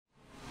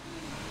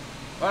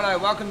Righto,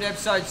 welcome to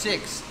episode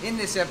 6. In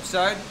this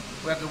episode,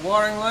 we have the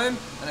wiring loom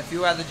and a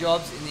few other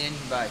jobs in the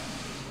engine bay.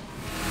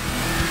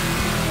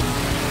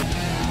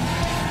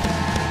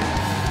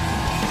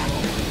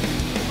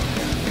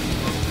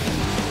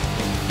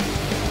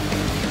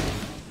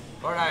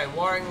 Righto,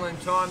 wiring loom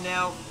time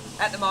now.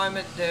 At the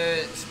moment,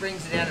 the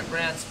springs are down at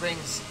Brown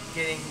Springs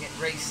getting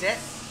reset.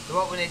 So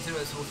what we need to do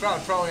is we'll throw a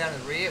trolley under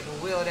the rear,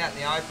 we'll wheel it out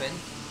in the open,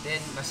 then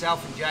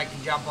myself and Jake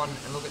can jump on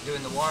and look at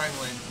doing the wiring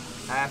loom.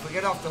 If we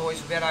get off the hoist,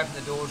 we'll be able to open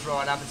the doors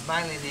right up. It's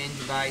mainly in the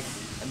engine bay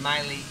and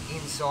mainly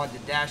inside the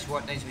dash.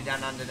 What needs to be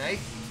done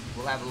underneath,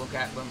 we'll have a look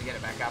at when we get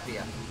it back up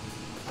here.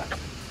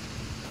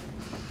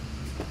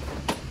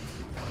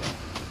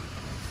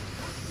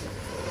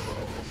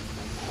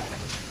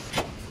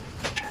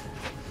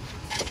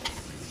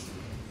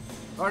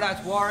 Righto,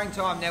 it's wiring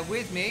time. Now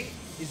with me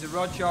is the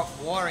Rod Shop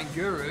wiring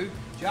guru,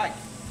 Jake.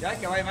 Jake,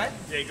 how are you, mate?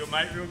 Yeah, good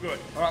mate, real good.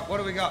 Alright, what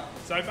do we got?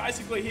 So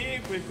basically here,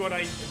 we've got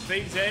a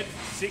VZ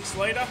 6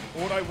 litre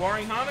auto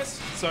wiring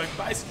harness. So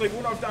basically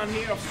what I've done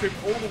here, I've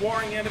stripped all the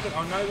wiring out of it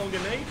I no longer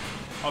need.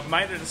 I've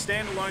made it a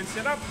standalone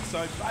setup.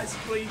 So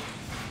basically,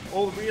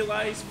 all the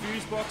relays,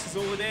 fuse boxes,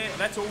 all of there,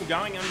 that's all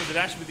going under the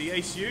dash with the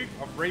ECU.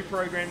 I've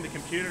reprogrammed the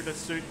computer to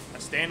suit a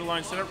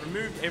standalone setup,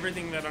 removed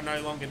everything that I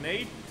no longer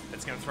need.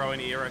 That's going to throw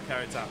any error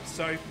codes up.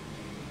 So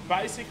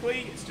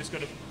basically, it's just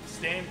got a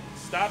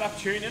start-up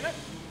tune in it.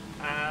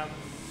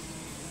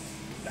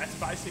 That's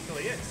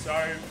basically it.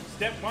 So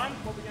step one,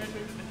 what we're going to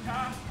do to the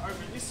car over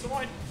this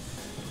side,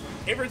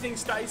 everything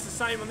stays the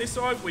same on this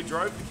side. We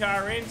drove the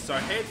car in, so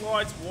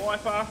headlights,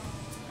 wiper,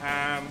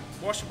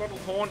 washer bottle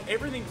horn,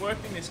 everything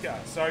worked in this car.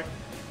 So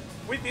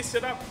with this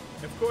setup,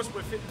 of course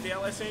we've fitted the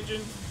LS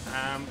engine,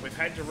 we've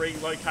had to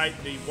relocate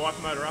the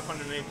wiper motor up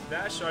underneath the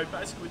dash, so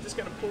basically we're just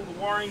going to pull the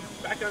wiring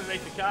back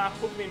underneath the car,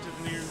 put them into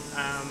the new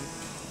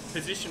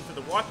position for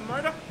the wiper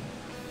motor,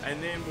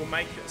 and then we'll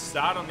make it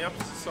start on the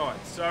opposite side.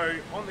 So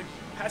on the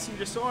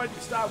passenger side,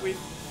 you start with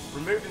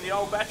removing the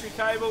old battery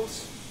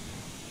cables.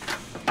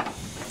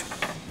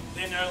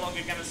 They're no longer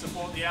going to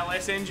support the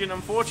LS engine,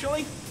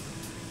 unfortunately.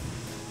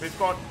 We've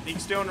got the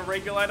external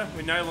regulator.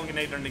 We no longer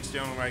need an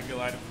external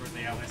regulator for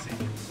the LS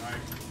engine. So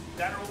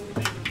that all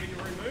needs to be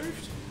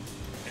removed.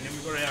 And then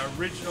we've got our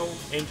original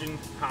engine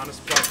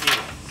harness plug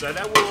here. So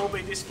that will all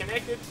be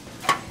disconnected.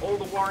 All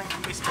the wiring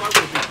from this plug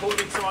will be pulled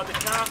inside the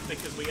car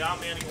because we are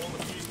mounting all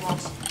the fuse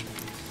box,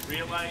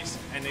 relays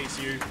and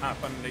ECU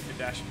up underneath the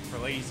dash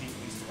for easy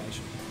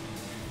installation.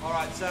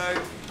 Alright,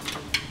 so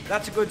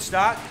that's a good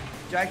start.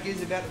 Jake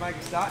is about to make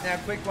a start. Now,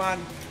 quick one,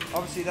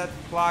 obviously that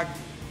plug,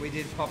 we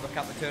did pop a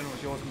couple of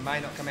terminals, yours may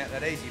not come out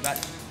that easy, but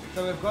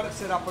so we've got it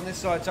set up on this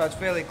side so it's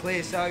fairly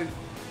clear. So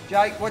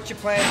Jake, what's your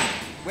plan?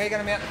 We're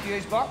going to mount the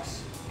fuse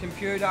box,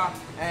 computer,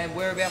 and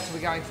whereabouts are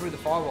we going through the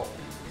firewall?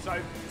 So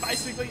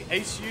basically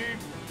ECU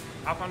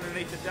up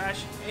underneath the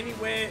dash,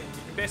 anywhere,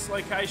 the best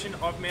location,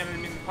 I've mounted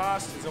them in the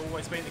past, has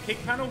always been the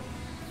kick panel.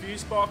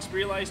 Fuse box,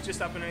 relays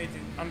just up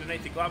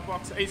underneath the glove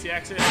box, easy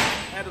access,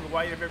 out of the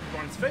way of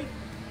everyone's feet.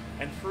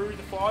 And through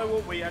the firewall,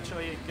 we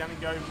actually are going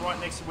to go right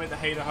next to where the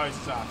heater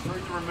hoses are,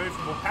 through the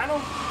removable panel,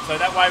 so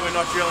that way we're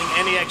not drilling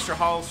any extra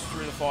holes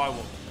through the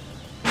firewall.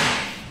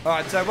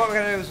 Alright, so what we're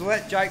going to do is we'll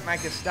let Jake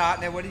make a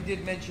start. Now what he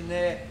did mention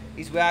there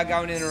is we are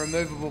going in a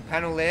removable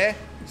panel there,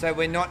 so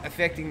we're not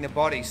affecting the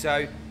body.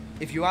 So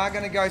if you are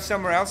going to go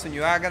somewhere else and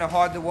you are going to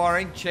hide the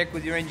wiring, check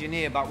with your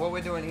engineer. But what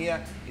we're doing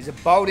here is a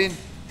bolt-in,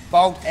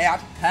 bolt-out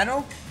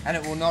panel, and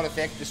it will not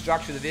affect the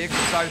structure of the vehicle.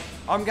 So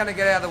I'm going to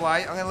get out of the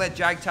way. I'm going to let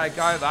Jake take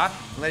over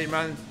and let him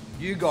run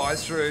you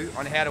guys through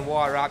on how to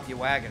wire up your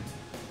wagon.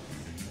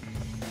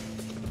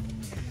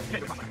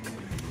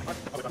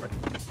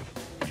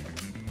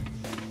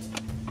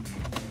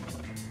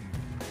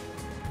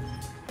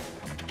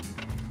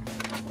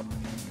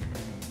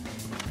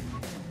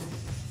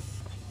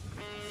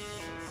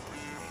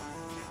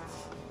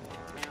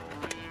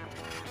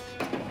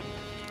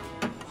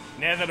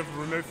 Now that I've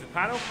removed the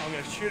panel, I'm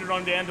going to shoot it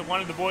on down to one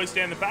of the boys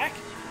down the back.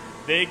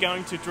 They're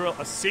going to drill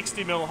a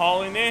 60mm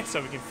hole in there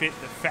so we can fit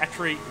the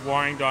factory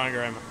wiring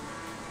diagram.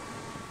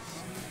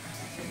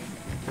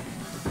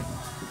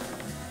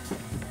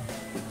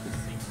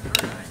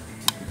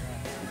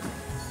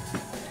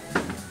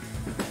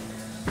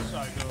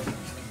 So good.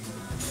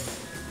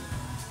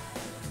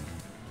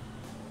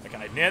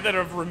 Okay, now that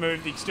I've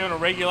removed the external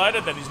regulator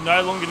that is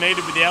no longer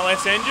needed with the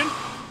LS engine,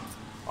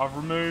 I've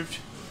removed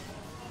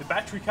the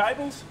battery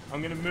cables.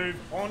 I'm going to move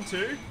on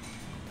to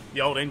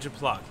the old engine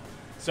plug.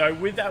 So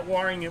with that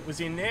wiring that was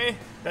in there,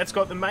 that's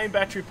got the main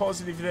battery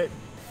positive that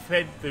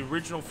fed the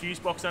original fuse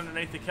box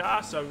underneath the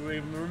car. So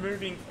we're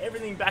removing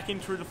everything back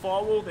in through the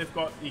firewall. They've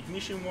got the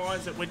ignition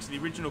wires that went to the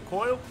original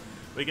coil.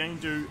 We're going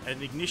to do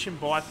an ignition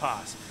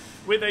bypass.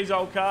 With these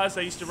old cars,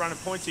 they used to run a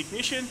points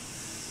ignition.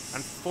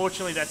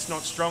 Unfortunately, that's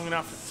not strong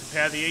enough to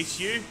power the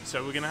ECU,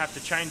 so we're going to have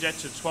to change that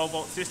to a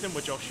 12-volt system,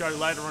 which I'll show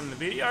later on in the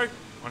video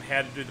on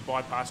how to do the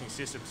bypassing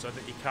system so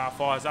that your car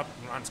fires up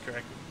and runs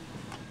correctly.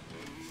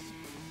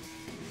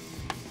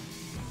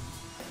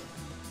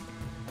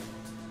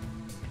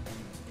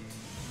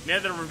 now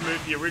that I've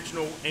removed the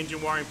original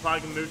engine wiring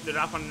plug and moved it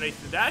up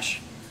underneath the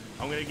dash,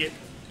 I'm going to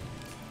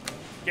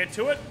get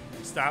to it,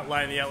 start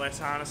laying the LS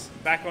harness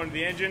back onto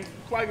the engine,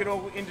 plug it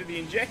all into the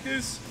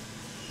injectors,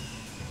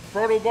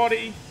 throttle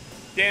body,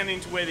 down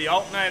into where the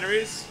alternator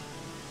is,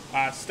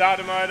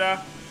 starter motor,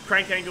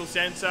 crank angle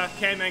sensor,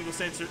 cam angle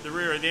sensor at the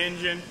rear of the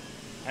engine,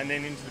 and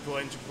then into the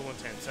engine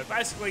coolant temp. So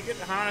basically get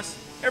the harness,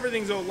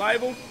 everything's all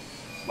labelled,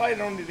 lay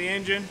it onto the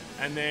engine,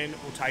 and then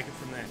we'll take it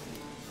from there.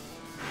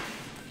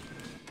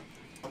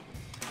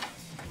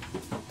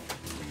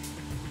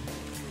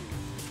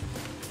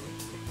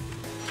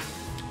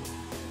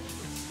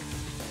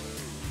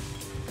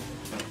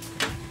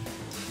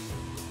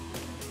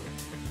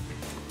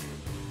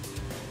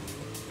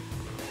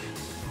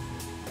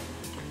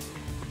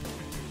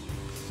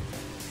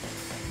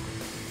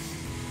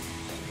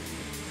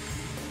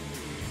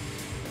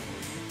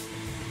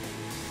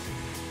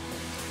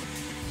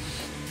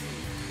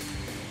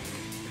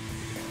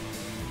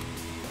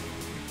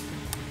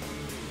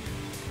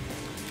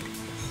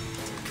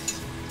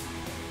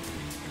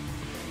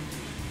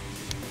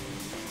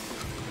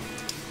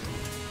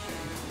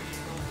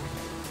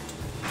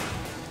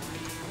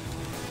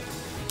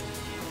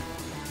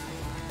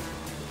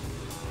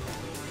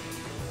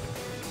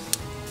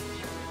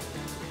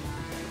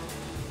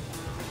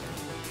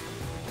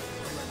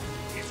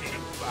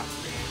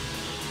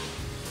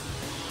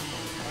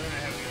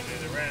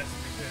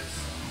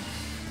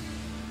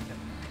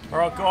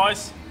 Alright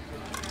guys,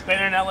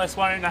 been an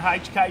LS1 in a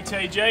HK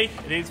HT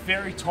HG. It is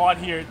very tight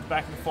here at the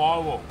back of the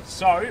firewall.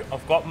 So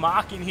I've got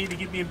Marc in here to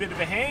give me a bit of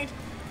a hand.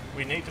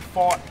 We need to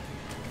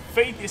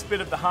feed this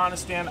bit of the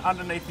harness down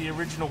underneath the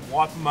original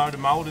wiper motor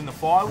mould in the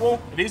firewall.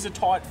 It is a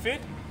tight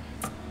fit.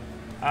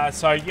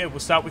 So yeah, we'll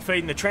start with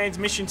feeding the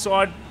transmission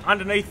side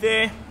underneath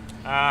there.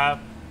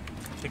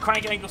 The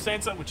crank angle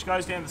sensor, which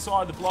goes down the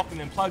side of the block and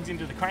then plugs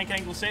into the crank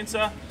angle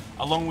sensor,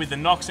 along with the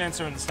knock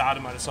sensor and the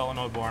starter motor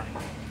solenoid wiring.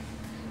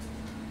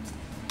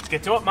 Let's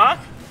get to it, Marc.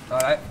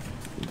 Alright,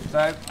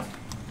 so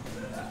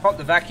pop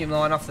the vacuum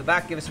line off the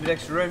back, give us a bit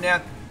extra room.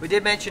 Now, we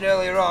did mention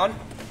earlier on,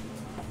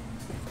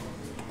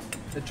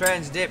 the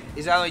trans dip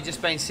is only just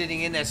been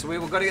sitting in there, so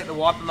we've got to get the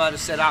wiper motor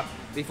set up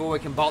before we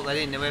can bolt that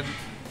in. Now, we've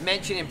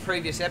mentioned in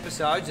previous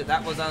episodes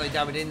that was only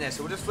dumped in there,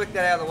 so we'll just flick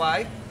that out of the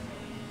way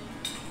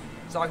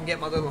so I can get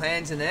my little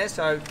hands in there.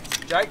 So,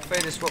 Jake,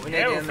 feed us what we need.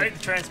 Yeah, we'll feed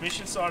the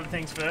transmission side of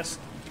things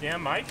first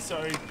down, mate.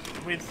 So,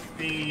 with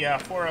the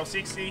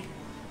 4L60,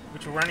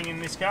 which we're running in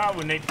this car,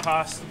 we need to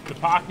pass the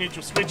park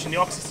neutral switch and the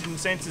oxygen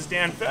sensors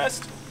down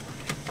first.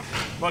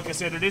 Like I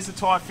said, it is a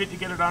tight fit to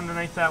get it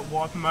underneath that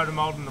wiper motor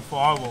mould in the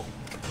firewall.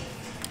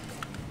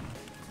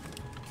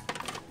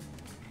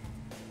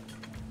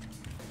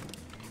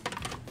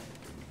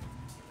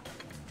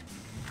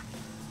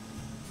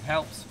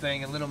 Helps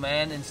being a little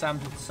man in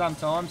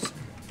sometimes.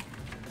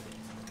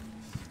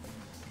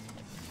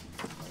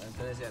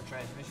 There's our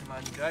transmission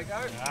motor,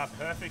 Jaco.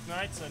 Perfect,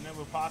 mate. So now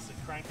we'll pass the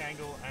crank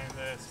angle and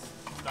the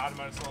starter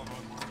motor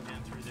solenoid wiring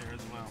down through there as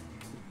well.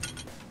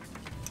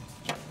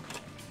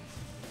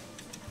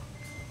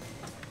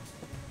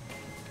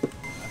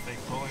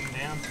 Perfect, pulling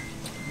down.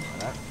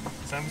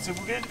 So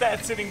we'll get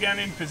that sitting down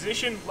in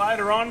position.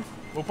 Later on,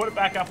 we'll put it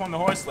back up on the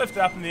hoist, lift it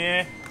up in the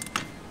air,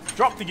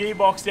 drop the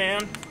gearbox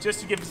down just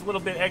to give us a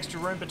little bit extra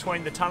room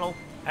between the tunnel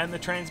and the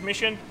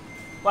transmission.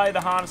 Lay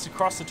the harness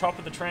across the top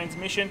of the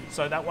transmission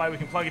so that way we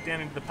can plug it down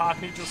into the park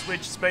neutral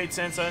switch, speed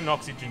sensor and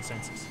oxygen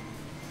sensors.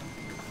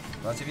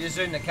 Right, so if you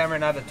zoom the camera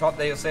in over the top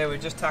there, you'll see we've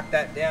just tucked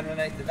that down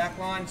underneath the back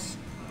lines,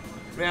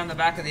 round the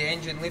back of the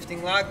engine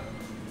lifting lug.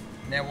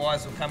 Now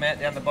wires will come out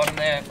down the bottom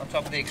there on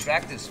top of the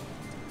extractors.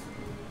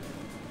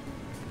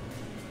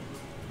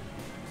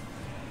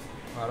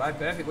 Alright,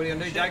 perfect. What are you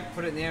going to do, Jake?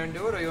 Put it in the air and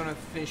do it, or you want to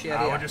finish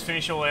out here? We'll just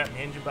finish all out in the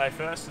engine bay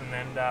first and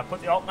then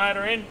put the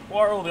alternator in,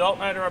 wire all the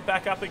alternator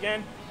back up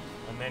again,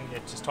 and then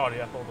just tidy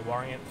up all the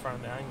wiring at the front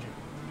of the engine.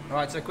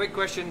 Alright, so quick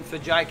question for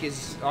Jake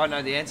is, I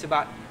know the answer,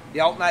 but the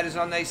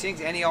alternators on these things,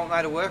 any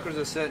alternator work, or is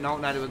there a certain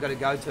alternator we've got to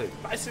go to?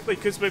 Basically,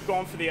 because we've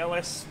gone for the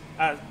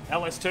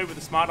LS2 with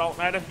the smart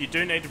alternator, you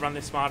do need to run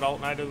this smart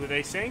alternator with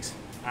these things.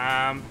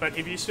 But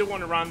if you still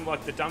want to run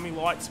like the dummy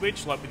light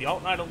switch, like with the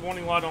alternator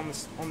warning light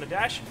on the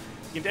dash,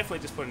 you can definitely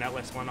just put an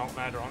LS1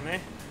 alternator on there,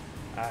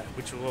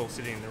 which will all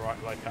sit in the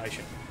right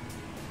location.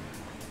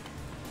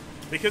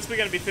 Because we're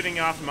going to be fitting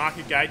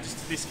aftermarket gauges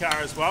to this car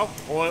as well,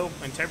 oil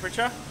and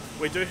temperature,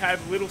 we do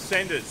have little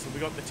senders. So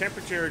we've got the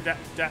temperature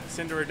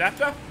sender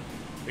adapter,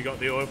 we've got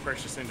the oil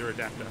pressure sender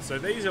adapter. So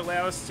these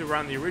allow us to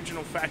run the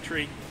original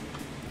factory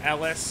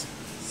LS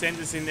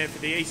senders in there for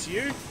the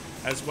ECU,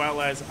 as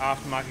well as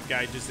aftermarket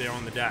gauges there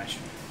on the dash.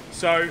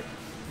 So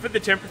for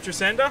the temperature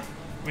sender,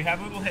 we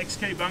have a little hex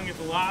key bung at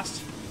the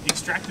last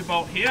extractor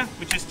bolt here,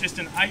 which is just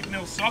an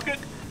 8mm socket,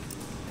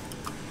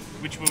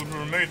 which we'll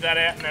remove that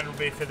out and that'll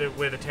be for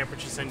where the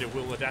temperature sender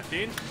will adapt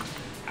in.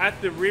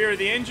 At the rear of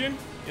the engine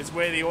is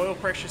where the oil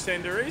pressure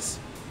sender is.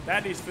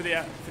 That is for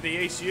the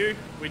ECU.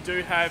 We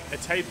do have a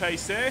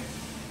T-piece there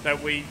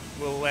that will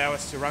allow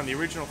us to run the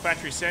original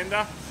factory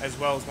sender as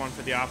well as one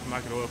for the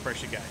aftermarket oil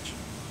pressure gauge.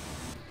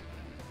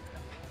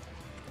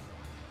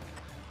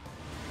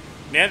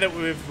 Now that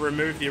we've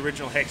removed the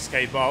original hex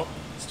key bolt,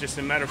 it's just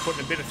a matter of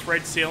putting a bit of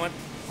thread sealant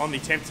on the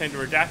temp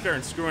sender adapter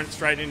and screwing it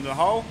straight into the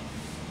hole.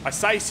 I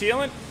say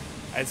sealant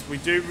as we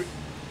do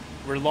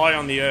rely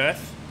on the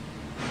earth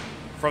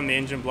from the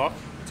engine block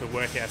to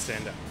work our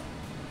sender.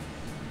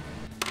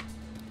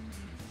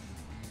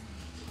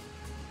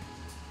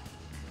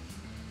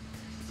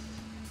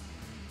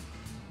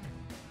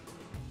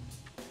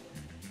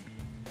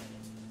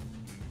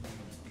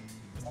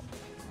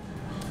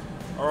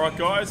 Alright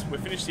guys, we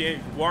finished the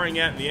wiring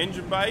out in the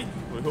engine bay.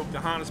 We hooked the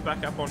harness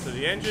back up onto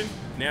the engine.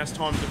 Now it's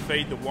time to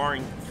feed the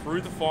wiring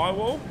through the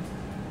firewall.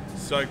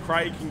 So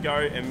Craig can go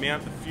and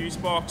mount the fuse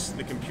box,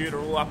 the computer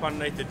all up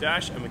underneath the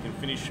dash, and we can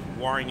finish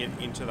wiring it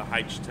into the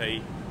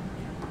HT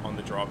on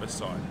the driver's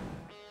side.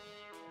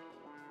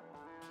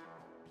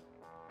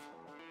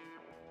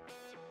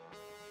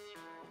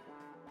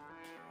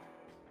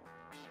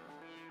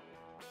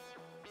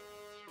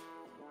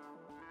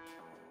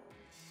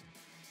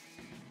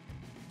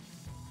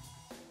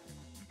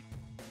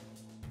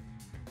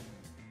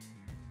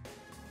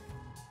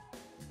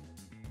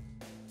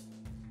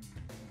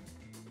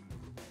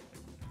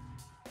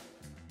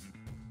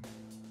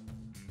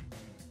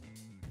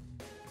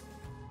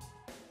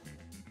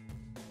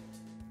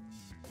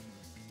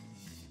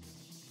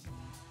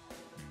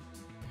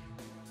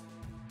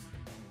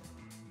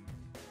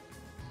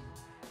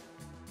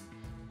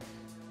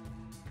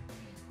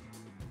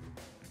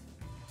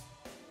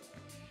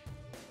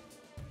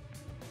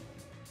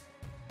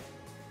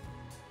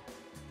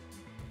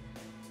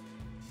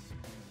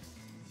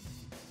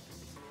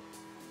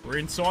 We're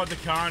inside the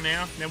car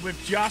now. Now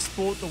we've just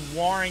brought the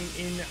wiring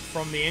in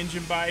from the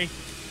engine bay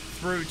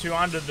through to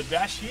under the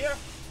dash here.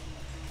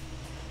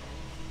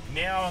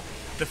 Now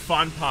the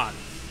fun part.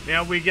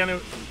 Now we're going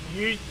to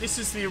use, this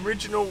is the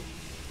original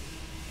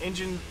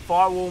engine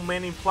firewall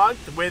mounting plug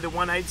where the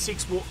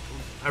 186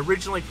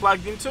 originally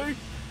plugged into.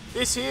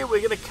 This here we're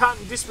going to cut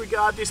and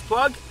disregard this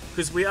plug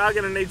because we are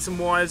going to need some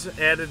wires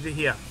out of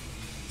here.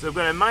 So we've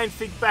got our main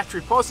thick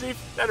battery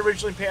positive, that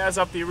originally powers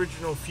up the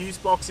original fuse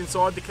box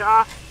inside the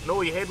car and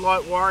all your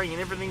headlight wiring and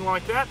everything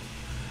like that.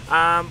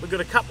 We've got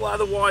a couple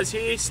other wires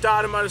here,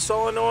 starter motor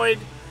solenoid,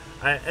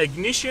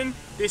 ignition,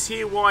 this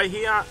here wire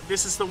here,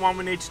 this is the one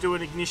we need to do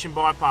an ignition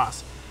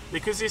bypass.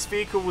 Because this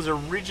vehicle was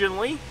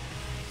originally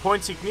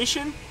points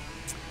ignition,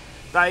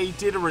 they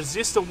did a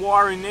resistor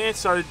wire in there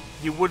so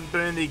you wouldn't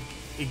burn the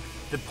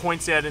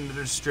points out into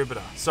the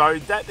distributor. So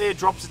that there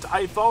drops it to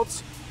 8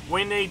 volts.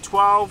 We need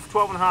 12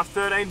 and a half,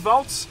 13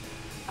 volts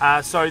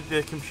so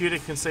the computer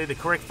can see the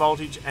correct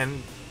voltage,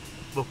 and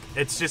look,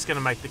 it's just going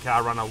to make the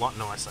car run a lot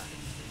nicer.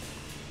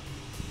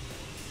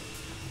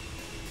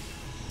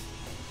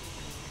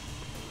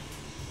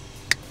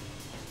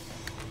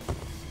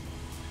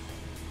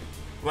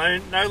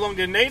 When no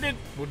longer needed,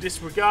 we'll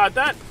disregard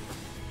that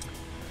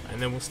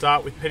and then we'll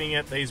start with pinning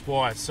out these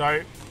wires.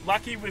 So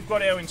lucky we've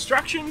got our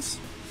instructions.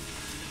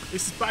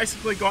 This has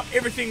basically got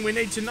everything we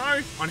need to know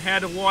on how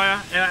to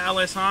wire our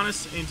LS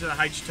harness into the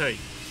HT.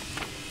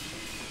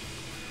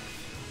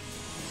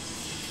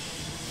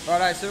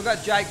 Righto, so we've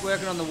got Jake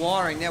working on the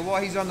wiring. Now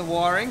while he's on the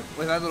wiring,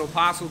 we've had a little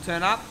parcel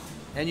turn up,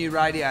 a new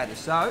radiator.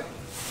 So,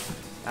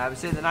 we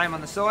see the name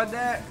on the side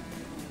there.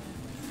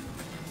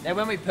 Now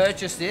when we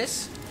purchased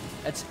this,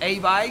 it's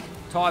eBay,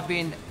 type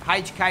in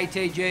HK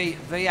HT HG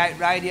V8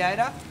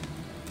 radiator.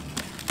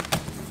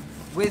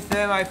 With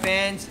thermo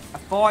fans, a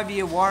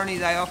 5-year warranty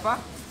they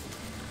offer.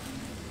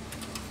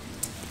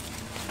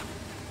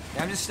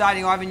 Now I'm just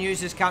stating I haven't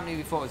used this company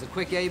before. It's a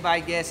quick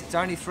eBay guess. It's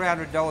only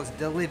 $300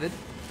 delivered.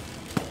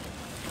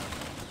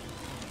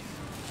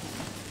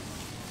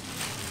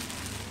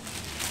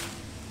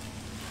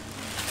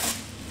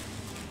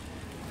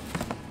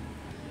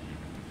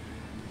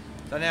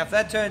 So now if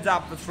that turns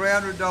up for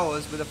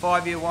 $300 with a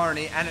 5-year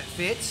warranty and it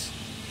fits,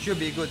 should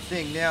be a good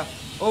thing. Now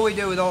all we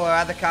do with all our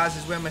other cars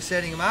is when we're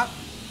setting them up,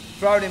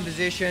 throw it in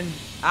position.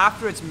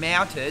 After it's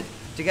mounted,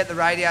 to get the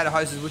radiator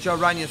hoses, which I'll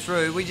run you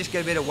through, we just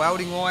get a bit of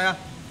welding wire.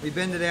 We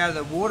bend it out of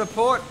the water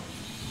port,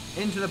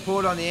 into the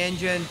port on the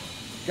engine,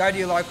 go to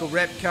your local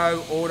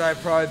Repco,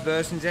 AutoPro,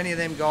 Bursons, any of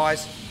them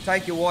guys,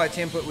 take your wire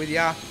template with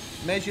you,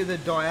 measure the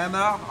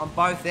diameter on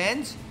both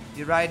ends,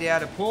 your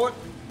radiator port,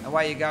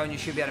 away you go, and you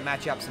should be able to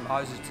match up some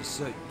hoses to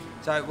suit.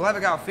 So we'll have a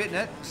go at fitting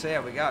it, see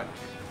how we go.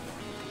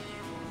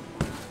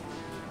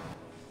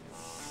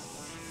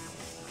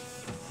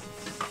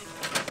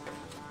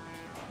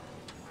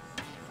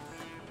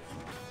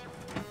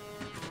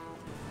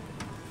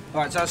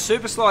 Alright, so a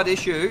super slide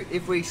issue,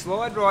 if we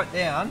slide right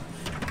down,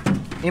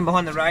 in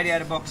behind the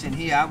radiator box in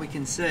here, we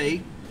can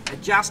see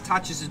it just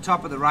touches the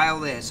top of the rail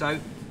there. So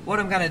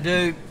what I'm going to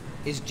do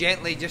is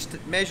gently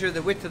just measure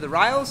the width of the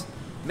rails,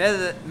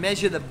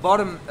 measure the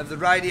bottom of the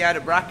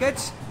radiator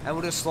brackets, and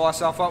we'll just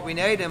slice off what we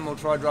need and we'll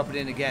try to drop it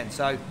in again.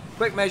 So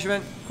quick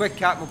measurement, quick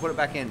cut, and we'll put it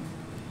back in.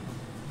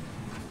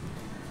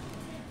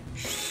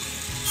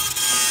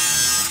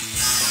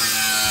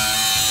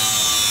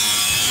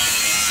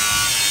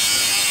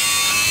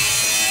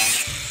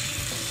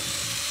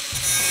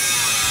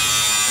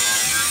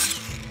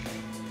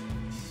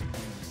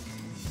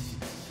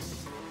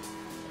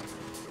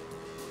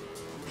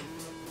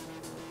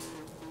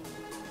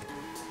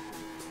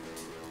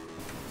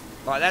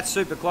 Right, that's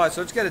super close.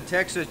 So let's get a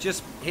test. So it's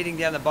just hitting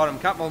down the bottom.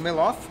 Cut more mill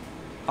off.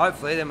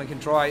 Hopefully, then we can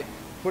try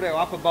put our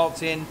upper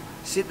bolts in,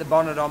 sit the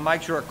bonnet on,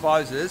 make sure it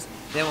closes.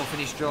 Then we'll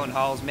finish drilling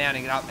holes,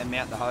 mounting it up, and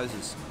mount the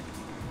hoses.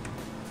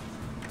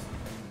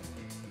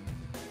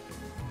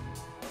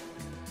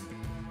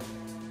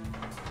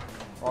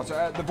 Right,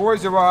 so the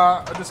boys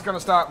are just going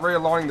to start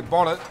realigning the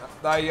bonnet.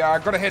 They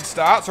got a head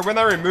start, so when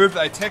they removed it,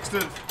 they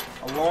textured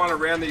a line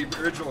around the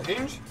original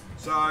hinge.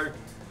 So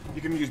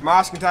you can use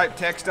masking tape,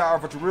 texture, or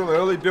if it's a real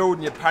early build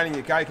and you're painting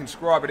your cake and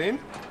scribe it in.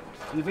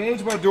 The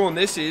advantage by doing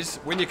this is,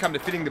 when you come to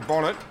fitting the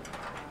bonnet,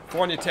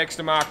 find your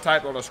texture mark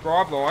tape on a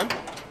scribe line,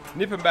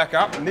 nip them back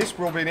up, and this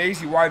will be an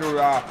easy way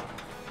to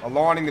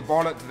aligning the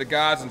bonnet to the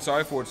guards and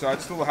so forth. So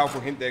it's still a helpful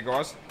hint there,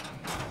 guys.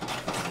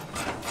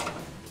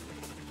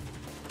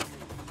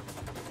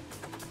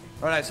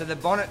 Righto, so the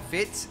bonnet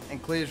fits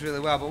and clears really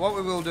well, but what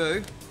we will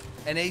do,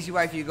 an easy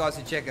way for you guys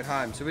to check at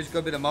home. So we've just got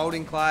a bit of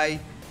moulding clay,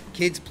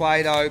 kids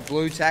Play-Doh,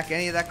 glue tack,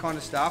 any of that kind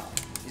of stuff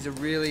is a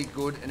really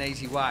good and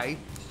easy way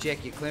to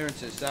check your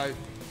clearances. So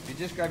if you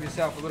just grab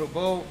yourself a little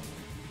ball,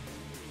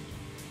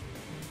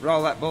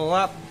 roll that ball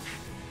up,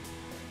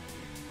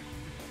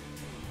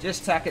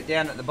 just tack it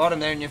down at the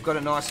bottom there and you've got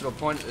a nice little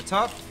point at the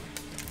top.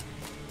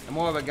 And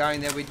while we're going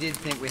there, we did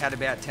think we had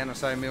about 10 or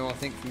so mil, I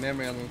think, from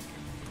memory on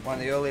one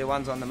of the earlier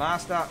ones on the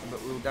master,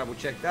 but we'll double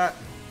check that.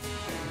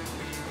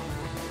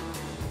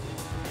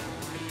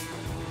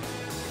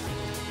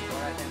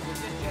 Alright, then we'll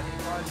just gently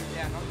close it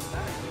down onto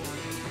that.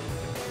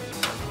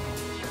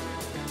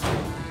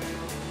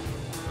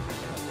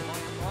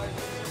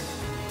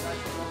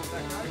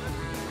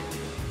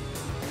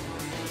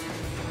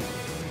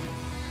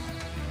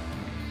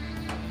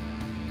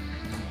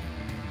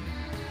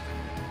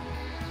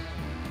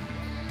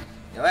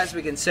 Now, as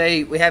we can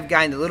see, we have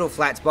gained a little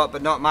flat spot,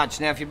 but not much.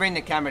 Now, if you bring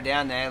the camera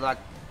down there, like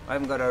I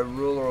haven't got a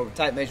ruler or a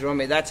tape measure on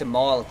me, that's a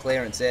mile of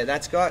clearance there.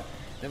 That's got.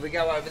 Then we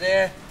go over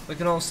there, we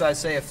can also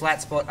see a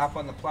flat spot up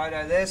on the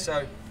Play-Doh there.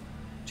 So,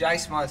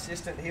 Jace, my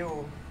assistant, he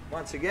will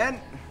once again.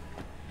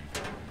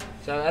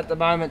 So at the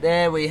moment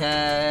there, we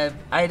have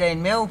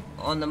 18 mil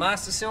on the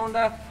master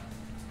cylinder.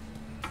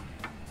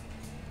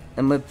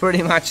 And we're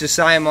pretty much the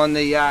same on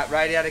the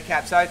radiator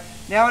cap. So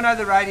now I know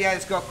the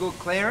radiator's got good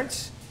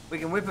clearance. We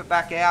can whip it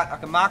back out. I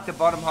can mark the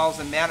bottom holes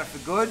and mount it for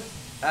good.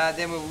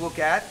 Then we'll look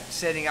at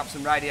setting up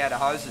some radiator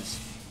hoses.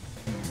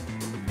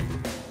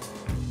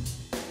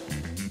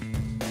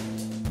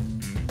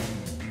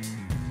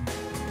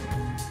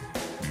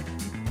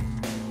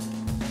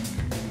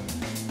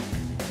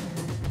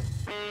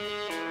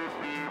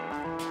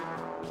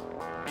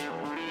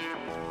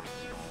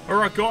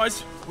 Alright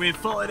guys, we've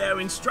followed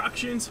our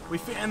instructions, we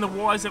found the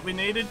wires that we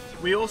needed.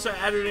 We also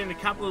added in a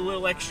couple of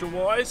little extra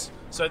wires.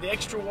 So the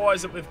extra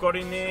wires that we've got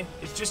in there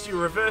is just your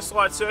reverse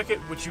light circuit,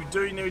 which you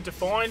do need to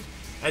find.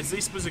 As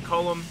this was a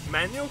column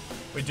manual,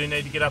 we do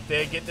need to get up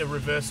there, get the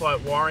reverse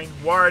light wiring,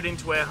 wire it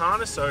into our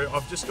harness. So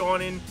I've just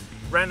gone in,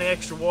 ran the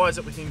extra wires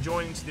that we can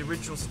join into the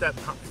original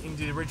into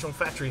the original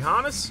factory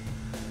harness.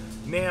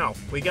 Now,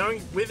 we're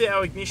going with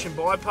our ignition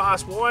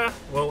bypass wire,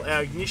 well,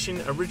 our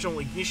original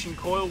ignition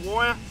coil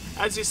wire.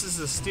 As this is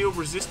a steel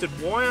resisted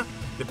wire,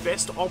 the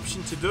best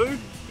option to do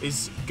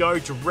is go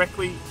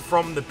directly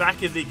from the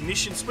back of the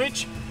ignition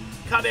switch.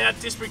 Cut out,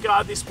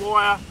 disregard this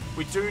wire.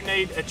 We do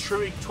need a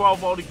true 12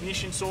 volt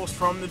ignition source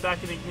from the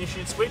back of the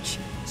ignition switch.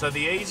 So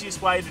the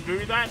easiest way to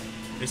do that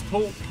is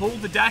pull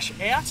the dash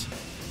out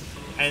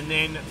and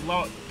then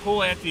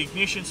pull out the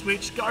ignition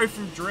switch, go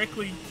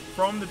directly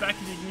from the back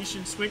of the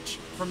ignition switch,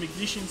 from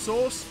ignition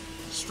source,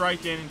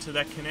 straight down into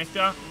that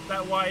connector.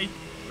 That way,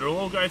 it'll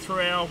all go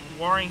through our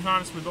wiring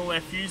harness with all our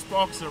fuse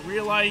blocks and a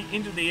relay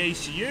into the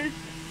ECU,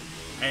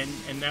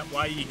 and that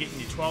way you're getting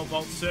your 12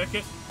 volt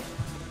circuit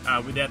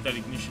without that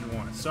ignition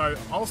wire. So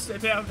I'll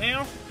step out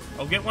now,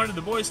 I'll get one of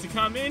the boys to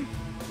come in,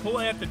 pull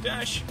out the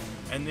dash,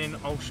 and then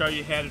I'll show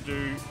you how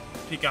to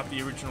pick up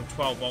the original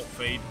 12 volt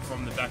feed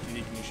from the back of the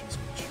ignition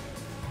switch.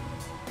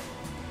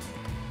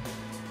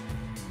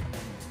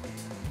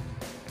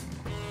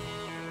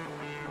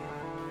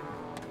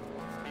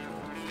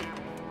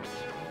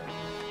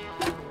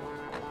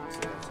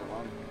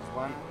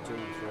 One, two,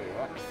 and three,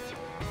 right?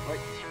 Wait.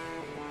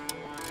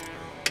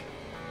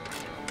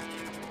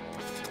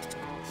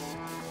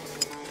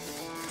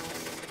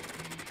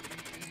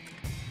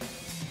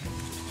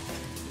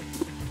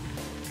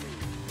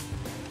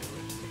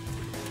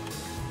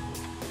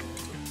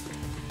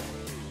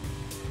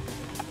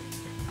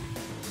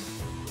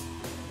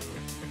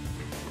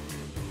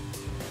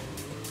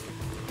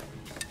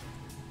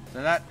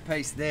 So that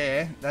piece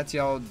there, that's the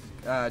old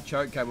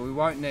choke cable. We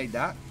won't need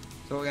that.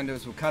 So what we're going to do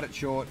is we'll cut it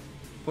short,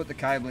 put the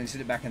cable in,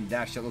 sit it back in the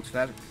dash so it looks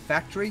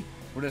factory.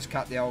 We'll just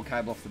cut the old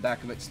cable off the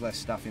back of it, it's less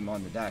stuff in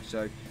behind the dash.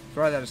 So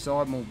throw that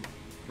aside and we'll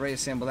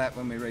reassemble that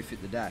when we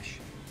refit the dash.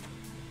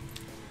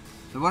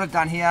 So what I've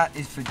done here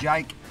is for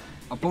Jake,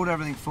 I pulled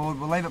everything forward,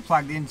 we'll leave it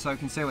plugged in so we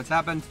can see what's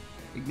happened.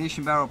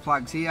 Ignition barrel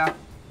plugs here,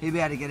 he'll be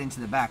able to get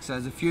into the back. So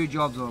there's a few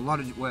jobs or a lot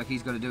of work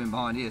he's got to do in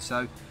behind here.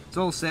 So it's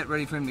all set,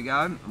 ready for him to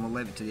go, and we'll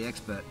leave it to the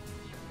expert.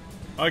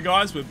 Hi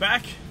guys, we're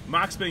back.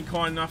 Marc's been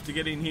kind enough to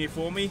get in here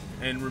for me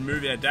and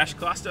remove our dash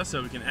cluster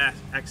so we can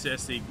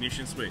access the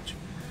ignition switch.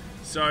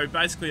 So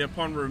basically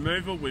upon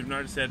removal, we've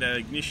noticed that our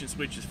ignition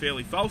switch is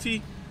fairly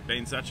faulty,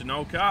 being such an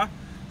old car.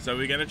 So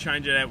we're going to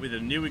change it out with a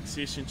new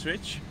ignition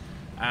switch.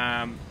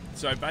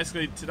 So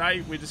basically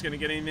today we're just going to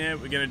get in there,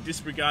 we're going to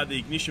disregard the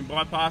ignition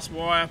bypass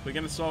wire, we're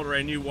going to solder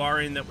our new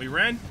wire in that we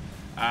ran,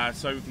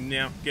 so we can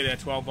now get our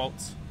 12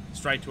 volts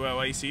straight to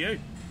our ECU.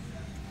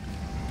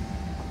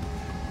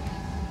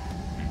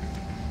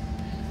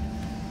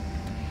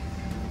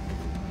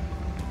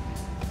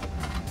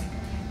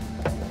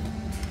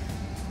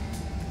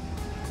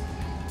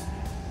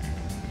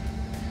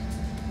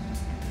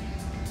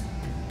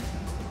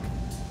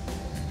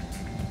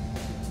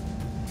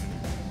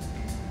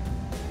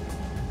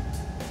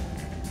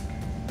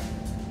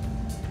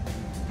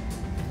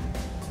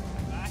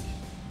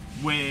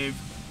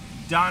 We've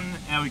done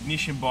our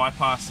ignition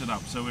bypass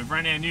setup. So we've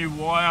run our new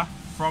wire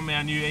from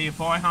our new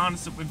EFI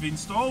harness that we've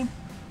installed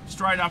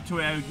straight up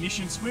to our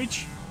ignition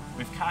switch.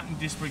 We've cut and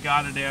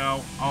disregarded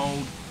our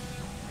old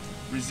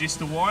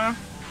resistor wire.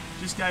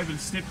 Just gave it a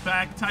snip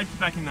back, taped it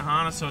back in the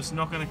harness so it's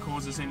not going to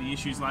cause us any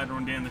issues later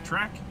on down the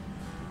track.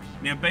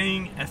 Now,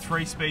 being a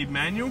 3-speed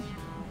manual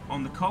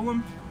on the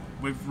column,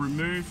 we've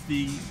removed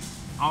the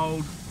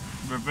old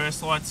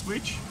reverse light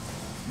switch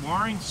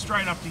wiring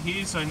straight up to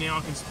here, so now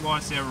I can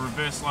splice our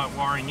reverse light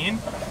wiring in.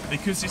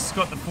 Because this has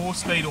got the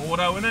 4-speed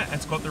auto in it,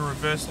 it's got the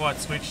reverse light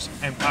switch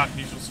and park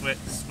neutral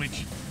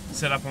switch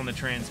set up on the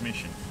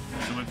transmission.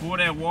 So we've brought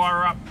our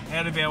wire up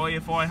out of our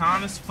EFI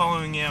harness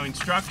following our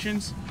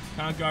instructions.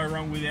 Can't go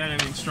wrong without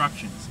our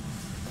instructions.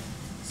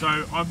 So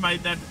I've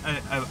made that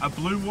a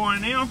blue wire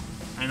now,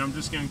 and I'm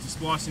just going to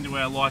splice into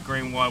our light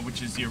green wire,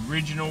 which is the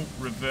original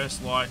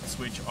reverse light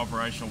switch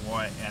operational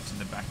wire out to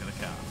the back of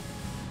the car.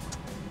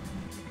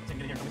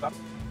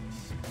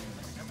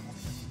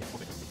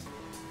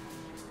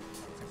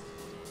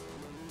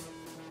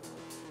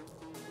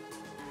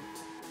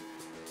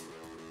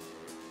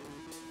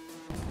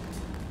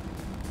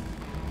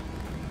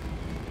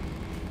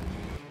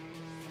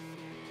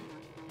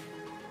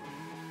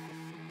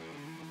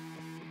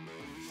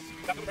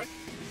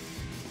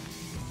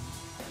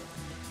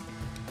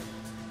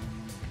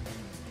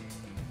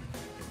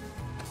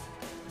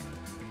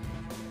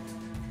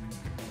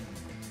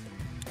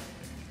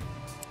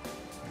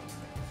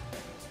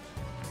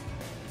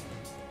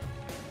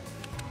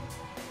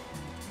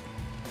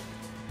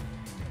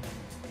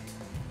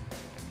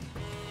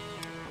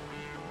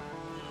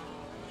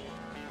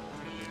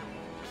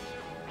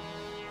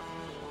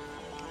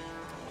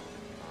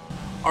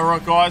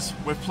 Alright guys,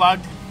 we've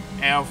plugged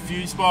our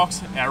fuse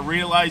box, our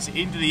relays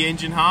into the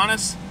engine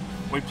harness.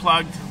 We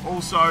plugged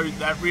also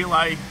that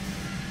relay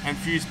and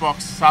fuse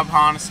box sub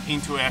harness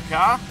into our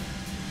car.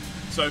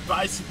 So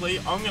basically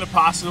I'm going to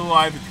pass it all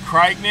over to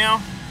Craig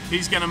now.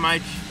 He's going to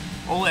make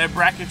all our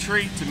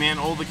bracketry to mount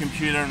all the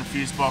computer and the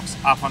fuse box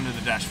up under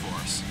the dash for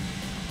us.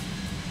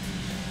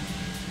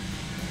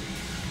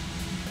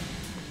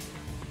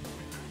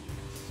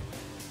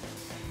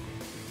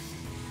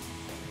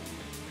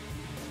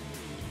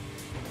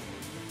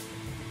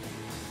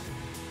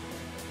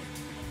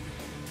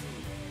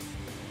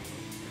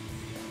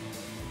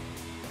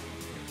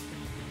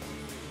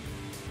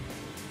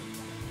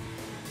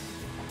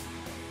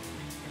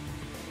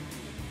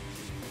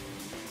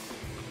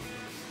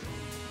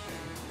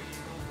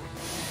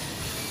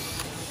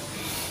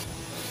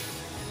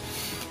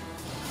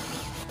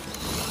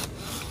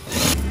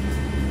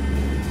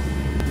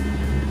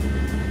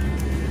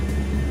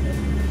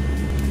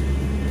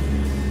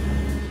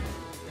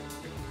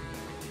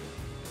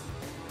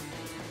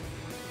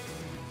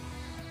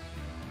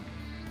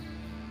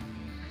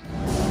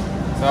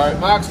 So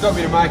Marc's got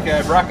me to make a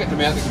bracket to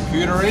mount the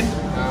computer in.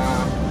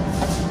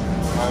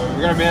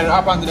 We're going to mount it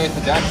up underneath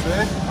the dash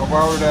there. I've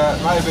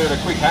made a bit of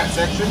a quick hat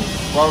section,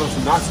 welded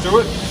some nuts to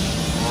it.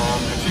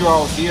 A few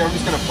holes here. I'm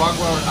just going to plug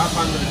weld it up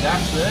under the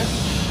dash there.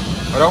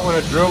 I don't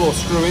want to drill or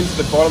screw into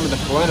the bottom of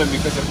the plenum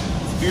because in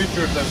the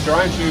future if the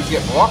drain tubes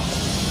get blocked,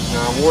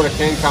 water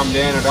can come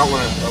down. I don't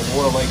want a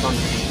water leak onto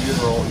the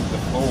computer or into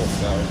the floor,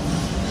 so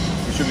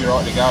we should be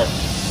right to go.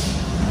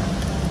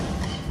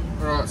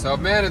 Alright, so I've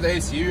mounted the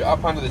ECU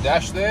up under the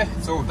dash there,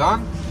 it's all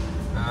done.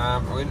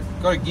 I've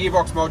got a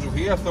gearbox module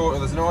here. I thought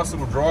there's a nice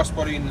little dry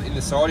spot in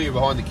the side here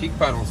behind the kick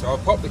panel, so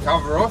I've popped the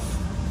cover off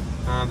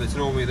that's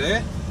normally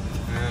there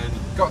and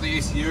got the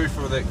ECU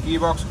for the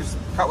gearbox, just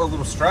a couple of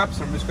little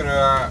straps. I'm just going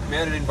to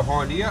mount it in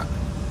behind here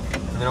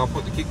and then I'll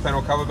put the kick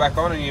panel cover back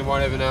on and you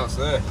won't even know it's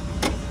there.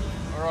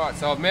 Alright,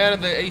 so I've mounted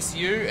the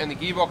ECU and the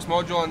gearbox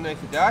module underneath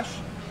the dash.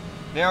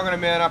 Now I'm going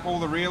to mount up all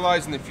the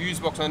relays and the fuse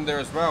box under there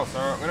as well. So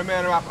I'm going to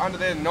mount them up under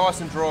there,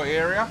 nice and dry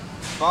area,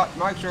 but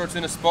make sure it's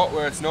in a spot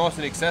where it's nice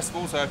and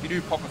accessible, so if you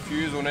do pop a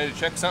fuse or need to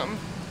check something,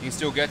 you can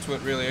still get to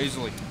it really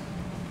easily.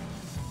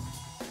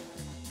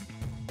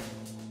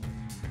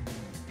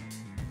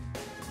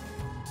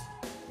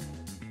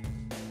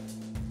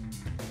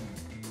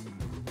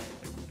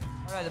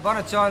 Alright, the the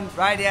bonnet's on,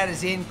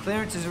 radiator's in,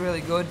 clearances are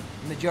really good,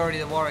 the majority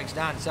of the wiring's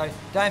done. So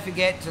don't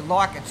forget to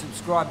like and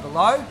subscribe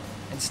below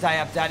and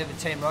stay updated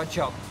with Team Rod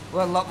Shop. We've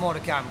got a lot more to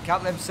come. A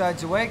couple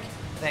episodes a week.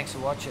 Thanks for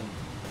watching.